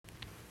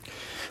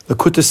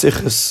Lekutei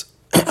Sichos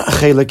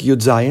Chelek Yud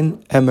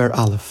Zayin Emer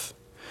Aleph.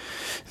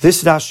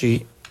 This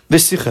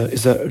Sicha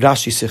is a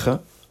Rashi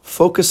Sicha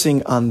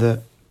focusing on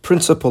the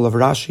principle of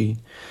Rashi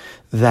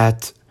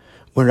that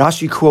when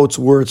Rashi quotes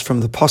words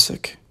from the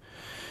pasuk,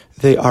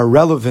 they are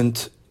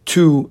relevant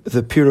to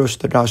the pirush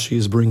that Rashi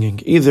is bringing,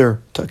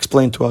 either to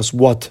explain to us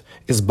what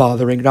is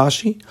bothering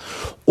Rashi,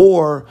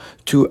 or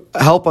to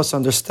help us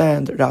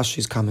understand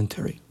Rashi's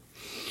commentary.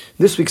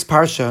 This week's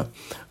parsha,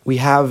 we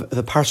have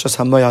the Parshas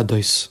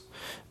HaMoyados,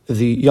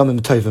 the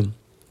Yomim Tovim.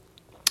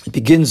 It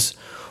begins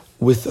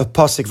with a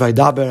pasuk,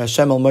 Vaydaber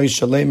Hashem al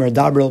Moshe Leimer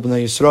Daber el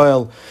Bnei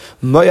Yisrael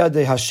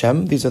Moyadei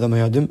Hashem. These are the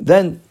Moyadim.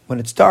 Then, when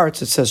it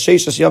starts, it says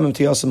Sheishas Yomim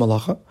Tiyaseh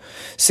Malacha.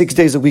 6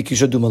 days a week you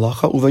should do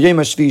Malacha. Uvayim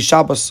Hashvi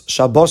Shabbos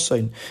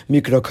Shabbosayin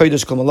Mikra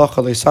Kodesh Kol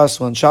Malacha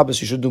Leisasu. On Shabbos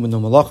you should do no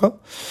Malacha.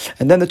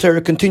 And then the Torah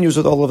continues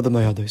with all of the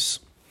Moyados.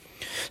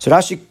 So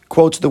Rashi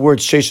quotes the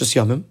words Sheishas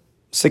Yomim,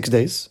 6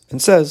 days,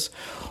 and says,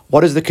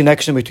 what is the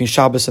connection between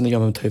Shabbos and the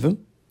Yomim Tovim?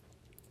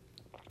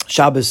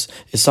 Shabbos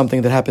is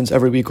something that happens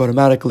every week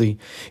automatically.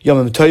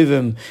 Yomim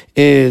Tovim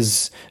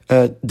is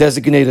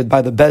designated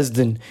by the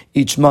Bezdin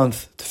each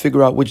month to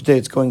figure out which day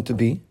it's going to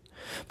be.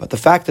 But the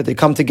fact that they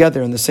come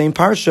together in the same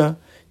parsha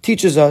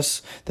teaches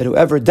us that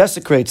whoever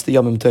desecrates the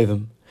Yomim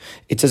Tovim,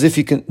 it's as if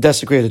he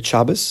desecrated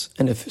Shabbos,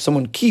 and if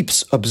someone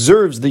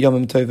observes the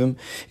Yomim Tovim,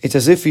 it's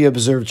as if he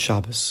observed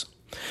Shabbos.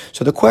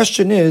 So the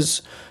question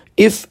is,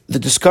 if the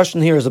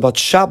discussion here is about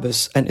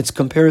Shabbos and its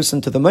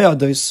comparison to the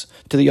Moyados,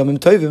 to the Yomim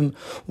Tovim,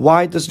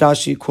 why does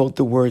Rashi quote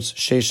the words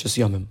Sheishas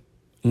Yomim,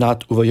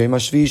 not Uvayim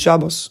Hashvi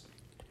Shabbos?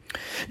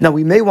 Now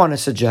we may want to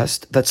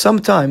suggest that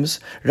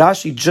sometimes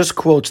Rashi just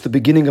quotes the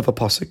beginning of a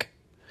pasuk,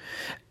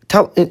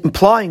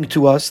 implying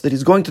to us that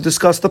he's going to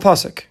discuss the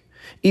pasuk,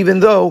 even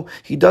though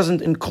he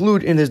doesn't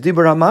include in his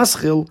Dibur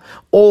HaMaschil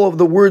all of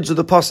the words of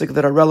the pasuk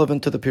that are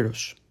relevant to the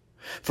Pirush.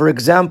 For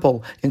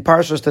example, in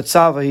Parshas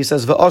Tetzaveh, he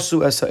says,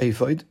 V'asu es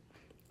ha'ephod.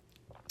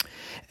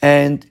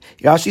 And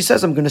Rashi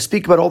says, I'm going to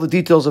speak about all the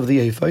details of the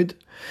ephod,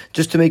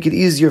 just to make it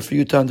easier for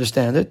you to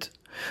understand it.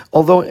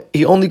 Although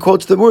he only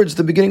quotes the words at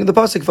the beginning of the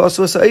pasuk,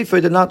 V'asu es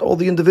ha'ephod, and not all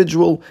the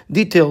individual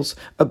details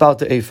about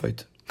the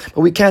ephod.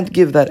 But we can't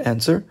give that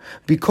answer,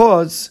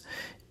 because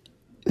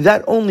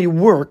that only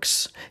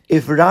works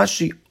if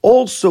Rashi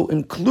also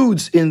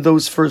includes in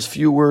those first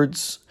few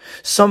words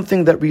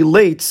something that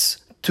relates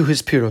to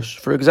his pirush.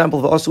 For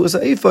example, V'asu es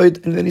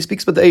ha'ephod, and then he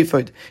speaks about the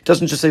ephod. He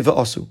doesn't just say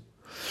V'asu.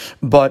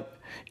 But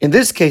in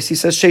this case, he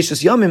says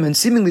Sheishas Yomim, and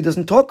seemingly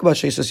doesn't talk about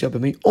Sheishas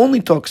Yomim. He only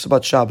talks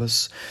about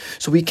Shabbos.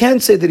 So we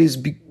can't say that he's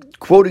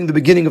quoting the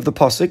beginning of the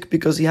pasuk,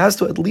 because he has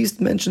to at least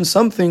mention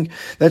something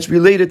that's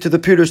related to the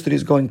pirush that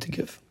he's going to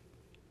give.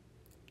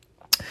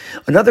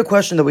 Another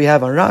question that we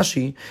have on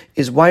Rashi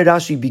is why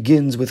Rashi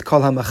begins with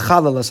Kol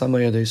HaMachalal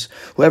HaMoyados,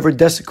 whoever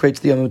desecrates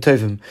the Yomim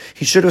Tovim.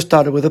 He should have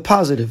started with a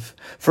positive.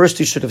 First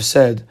he should have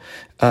said,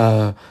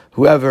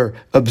 whoever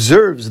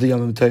observes the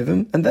Yomim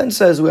Tovim, and then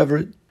says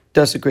whoever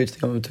desecrates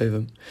the Yomim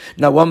Tovim.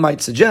 Now one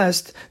might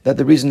suggest that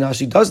the reason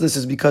Rashi does this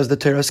is because the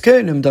Toras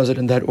Kohanim does it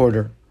in that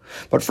order.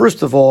 But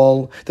first of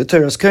all, the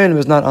Toras Kohanim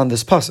is not on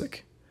this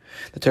pasuk.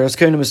 The Toras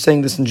Kohanim is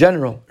saying this in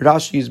general.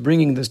 Rashi is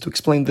bringing this to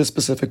explain this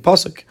specific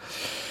pasuk.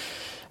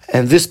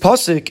 And this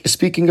pasuk is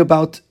speaking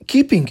about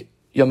keeping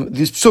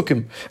these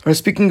psukim are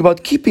speaking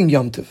about keeping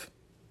Yom Tov.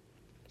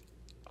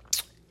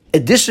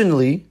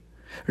 Additionally,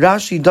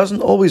 Rashi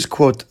doesn't always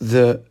quote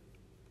the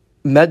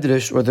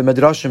Medrash or the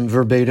Medrashim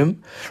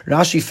verbatim.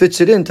 Rashi fits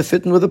it in to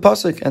fit in with the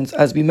pasuk. And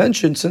as we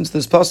mentioned, since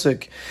this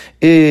pasuk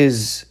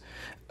is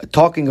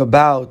talking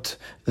about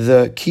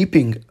the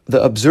keeping,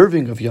 the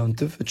observing of Yom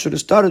Tov, it should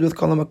have started with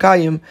Kol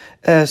HaMakayim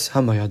es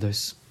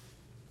HaMoyados.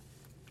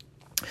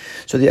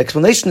 So the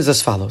explanation is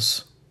as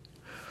follows.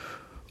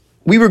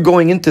 We were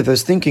going into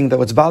this thinking that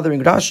what's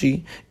bothering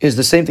Rashi is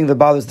the same thing that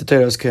bothers the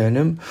Toras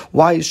Kohanim.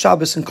 Why is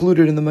Shabbos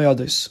included in the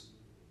Moyados?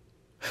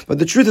 But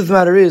the truth of the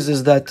matter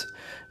is that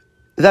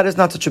is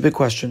not such a big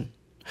question,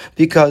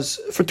 because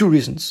for two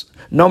reasons.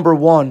 Number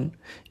one,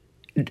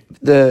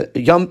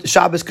 the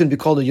Shabbos can be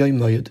called a Yom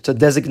Moed. It's a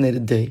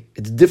designated day.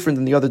 It's different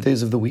than the other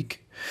days of the week.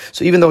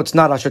 So even though it's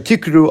not Asher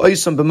Tikru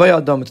Oisam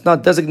B'Moyadam, it's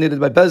not designated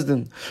by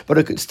Bezdin, but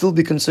it could still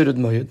be considered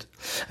Moed.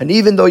 And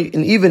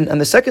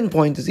the second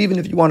point is, even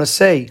if you want to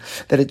say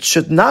that it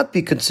should not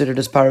be considered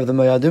as part of the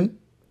Moyadim,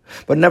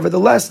 but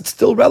nevertheless it's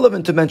still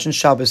relevant to mention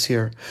Shabbos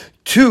here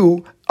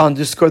to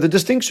underscore the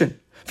distinction.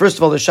 First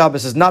of all, the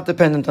Shabbos is not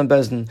dependent on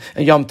Bezdin,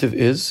 and Yom Tov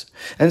is.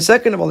 And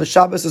second of all, the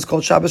Shabbos is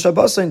called Shabbos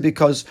Shabbosayin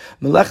because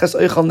Meleches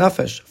Eichel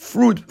Nefesh,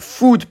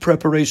 food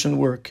preparation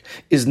work,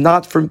 is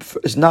not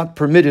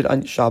permitted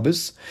on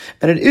Shabbos,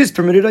 and it is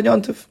permitted on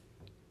Yom Tov.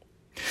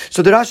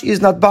 So the Rashi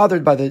is not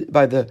bothered by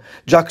the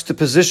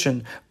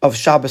juxtaposition of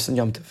Shabbos and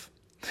Yom Tov.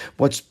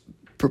 What's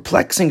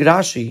perplexing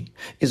Rashi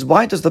is,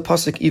 why does the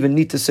pasuk even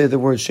need to say the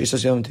word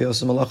Sheishas Yomim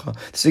Tiyaseh Malacha?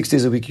 6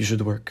 days a week you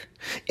should work.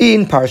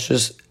 In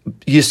Parshas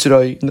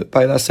Yisroi,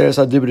 by the Aseres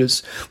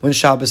HaDibros, when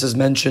Shabbos is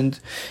mentioned,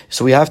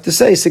 so we have to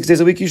say 6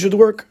 days a week you should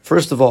work.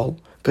 First of all,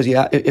 Because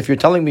if you're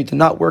telling me to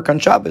not work on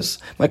Shabbos,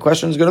 my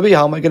question is going to be,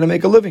 how am I going to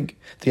make a living?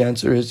 The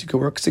answer is you can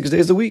work 6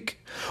 days a week.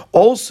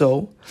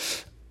 Also,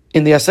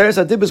 in the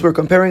Aseret HaDibros, we're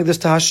comparing this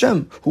to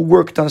Hashem, who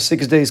worked on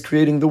 6 days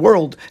creating the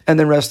world and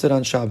then rested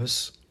on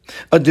Shabbos.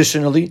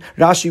 Additionally,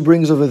 Rashi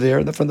brings over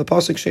there that from the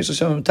pasuk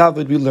Sheishas Yamim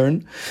Tavid we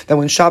learn that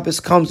when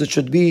Shabbos comes, it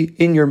should be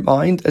in your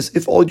mind as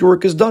if all your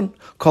work is done.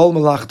 Kol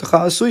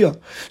melachtecha asuya.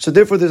 So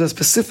therefore, there's a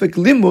specific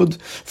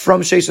limud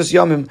from Sheishas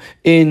Yamim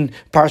in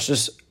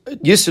Parshas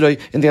Yisroi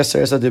in the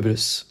Aseret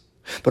HaDibros.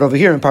 But over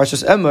here in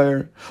Parshas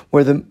Emor,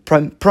 where the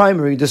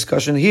primary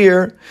discussion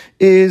here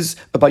is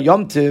about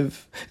Yom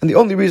Tiv, and the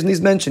only reason he's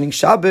mentioning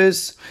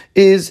Shabbos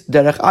is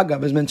Derech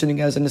Agav, is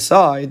mentioning as an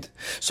aside.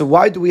 So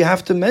why do we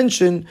have to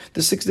mention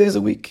the 6 days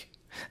a week?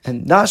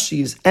 And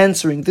Rashi is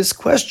answering this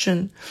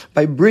question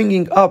by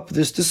bringing up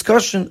this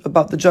discussion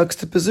about the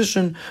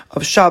juxtaposition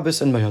of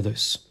Shabbos and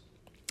Moedos.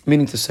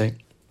 Meaning to say,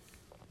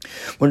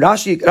 when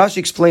Rashi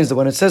explains that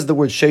when it says the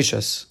word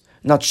Sheishas,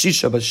 not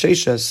Shisha, but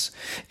Sheishas,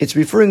 it's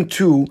referring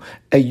to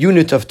a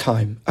unit of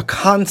time, a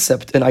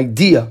concept, an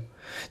idea,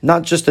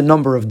 not just a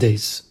number of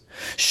days.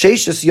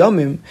 Sheishas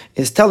Yomim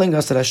is telling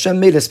us that Hashem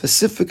made a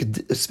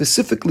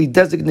specifically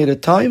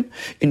designated time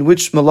in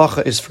which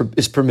Malacha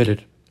is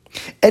permitted.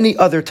 Any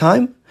other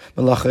time,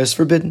 Malacha is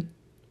forbidden.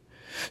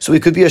 So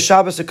it could be a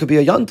Shabbos, it could be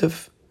a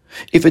Yontif.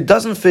 If it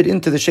doesn't fit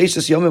into the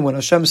Sheishas Yomim when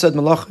Hashem said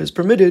Malacha is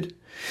permitted,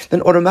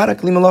 then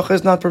automatically Malacha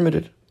is not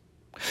permitted.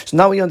 So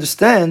now we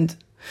understand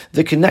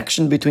the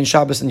connection between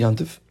Shabbos and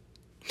Yontif.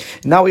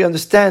 Now we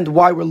understand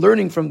why we're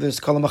learning from this.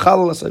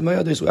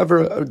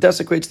 Whoever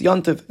desecrates the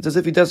Yontif, it's as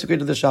if he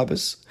desecrated the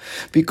Shabbos.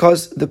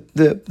 Because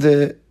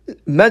the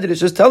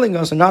Medrash is telling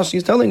us, and Rashi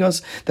is telling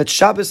us, that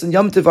Shabbos and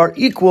Yom Tov are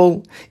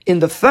equal in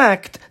the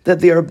fact that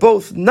they are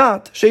both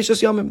not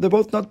Sheishas Yomim. They're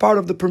both not part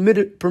of the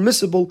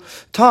permissible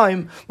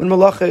time when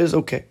Malacha is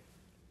okay.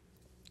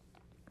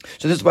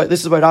 So this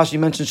is why Rashi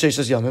mentions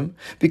Sheishas Yomim,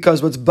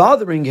 because what's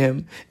bothering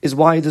him is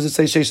why does it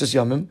say Sheishas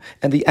Yomim,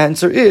 and the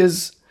answer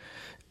is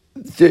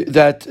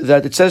that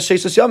it says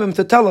Sheishas Yomim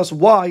to tell us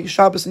why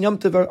Shabbos and Yom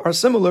Tov are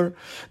similar,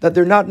 that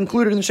they're not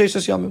included in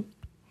Sheishas Yomim.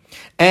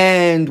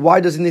 And why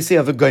doesn't he say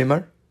of a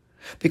Gomer?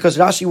 Because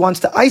Rashi wants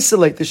to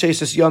isolate the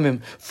Sheishas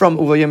Yomim from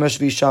Uvayim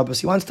Shvi Shabbos.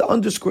 He wants to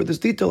underscore this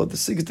detail of the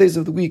 6 days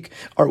of the week,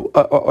 are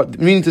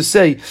meaning to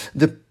say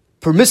the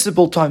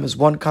permissible time is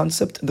one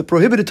concept, and the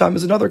prohibited time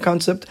is another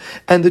concept,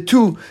 and the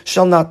two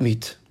shall not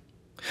meet.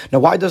 Now,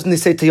 why doesn't he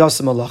say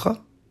Teyasa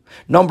Malacha?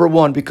 Number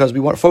one, because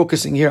we are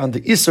focusing here on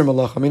the Isser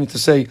Malacha, meaning to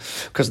say,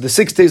 because the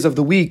 6 days of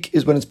the week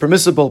is when it's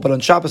permissible, but on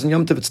Shabbos and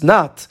Yom Tov it's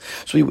not.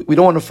 So we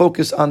don't want to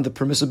focus on the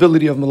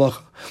permissibility of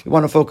Malacha. We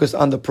want to focus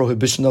on the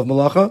prohibition of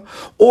Malacha.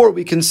 Or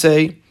we can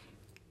say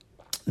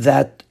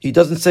that he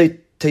doesn't say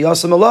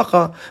Teyasa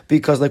Malacha,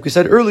 because like we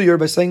said earlier,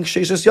 by saying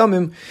Sheishas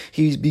Yomim,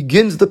 he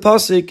begins the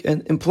pasuk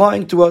and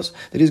implying to us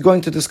that he's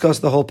going to discuss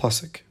the whole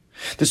pasuk.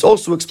 This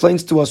also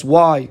explains to us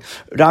why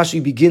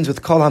Rashi begins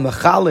with Kol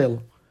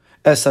HaMechalel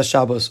Es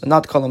HaShabbos and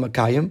not Kol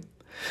HaMekayim,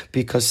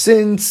 because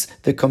since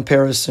the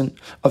comparison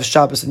of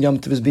Shabbos and Yom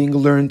Tov is being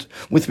learned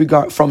with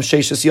regard from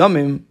Sheishas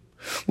Yomim,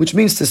 which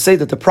means to say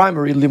that the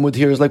primary limud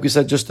here is, like we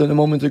said just a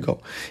moment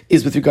ago,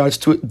 is with regards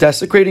to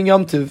desecrating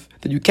Yom Tov,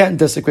 that you can't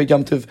desecrate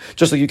Yom Tov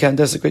just like you can't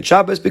desecrate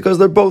Shabbos, because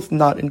they're both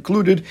not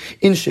included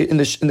in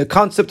the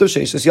concept of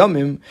Sheishas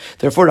Yomim.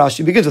 Therefore,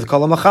 Rashi begins with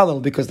Kol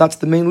HaMechalel, because that's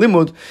the main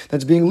limud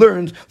that's being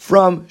learned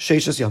from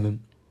Sheishas Yomim.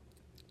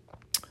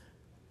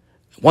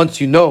 Once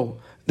you know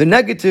the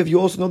negative, you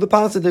also know the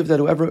positive, that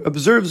whoever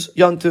observes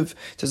Yom Tov,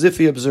 it's as if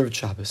he observed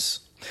Shabbos.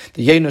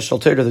 The Yena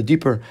Shaltera, the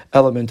deeper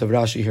element of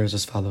Rashi here is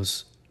as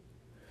follows.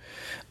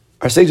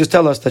 Our sages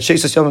tell us that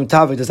Sheishas Yomim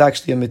Tavid is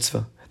actually a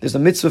mitzvah. There's a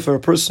mitzvah for a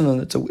person,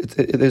 and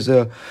there's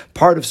a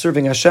part of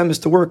serving Hashem is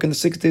to work in the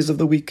 6 days of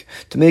the week,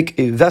 to make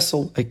a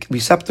vessel, a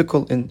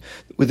receptacle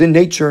within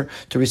nature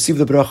to receive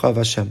the bracha of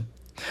Hashem.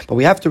 But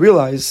we have to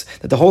realize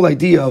that the whole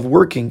idea of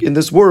working in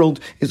this world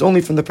is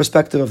only from the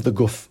perspective of the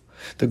guf.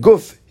 The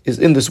guf is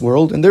in this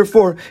world, and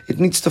therefore it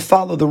needs to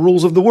follow the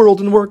rules of the world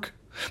and work.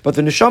 But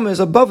the neshama is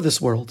above this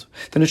world.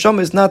 The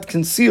neshama is not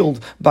concealed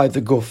by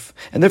the guf,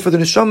 and therefore the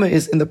neshama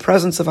is in the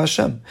presence of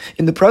Hashem.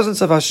 In the presence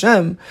of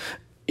Hashem,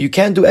 you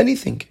can't do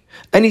anything.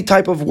 Any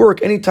type of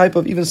work, any type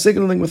of even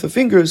signaling with a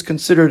finger is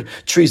considered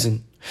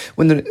treason.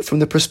 From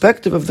the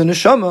perspective of the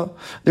neshama,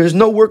 there is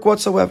no work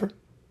whatsoever.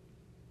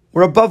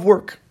 We're above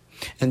work.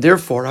 And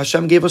therefore,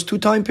 Hashem gave us 2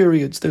 time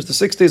periods. There's the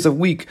 6 days of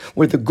week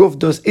where the guf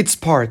does its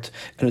part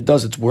and it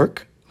does its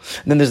work.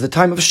 And then there's the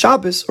time of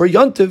Shabbos or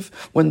Yontiv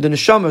when the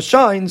neshama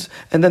shines,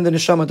 and then the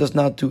neshama does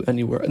not do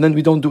any work, and then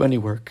we don't do any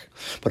work.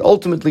 But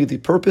ultimately, the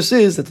purpose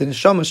is that the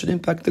neshama should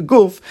impact the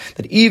guf.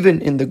 That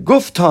even in the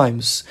guf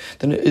times,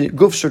 the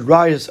guf should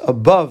rise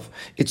above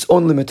its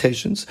own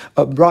limitations,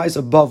 rise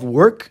above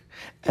work,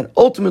 and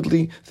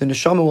ultimately the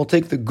neshama will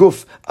take the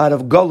guf out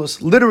of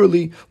galus,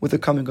 literally with the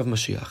coming of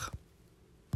Mashiach.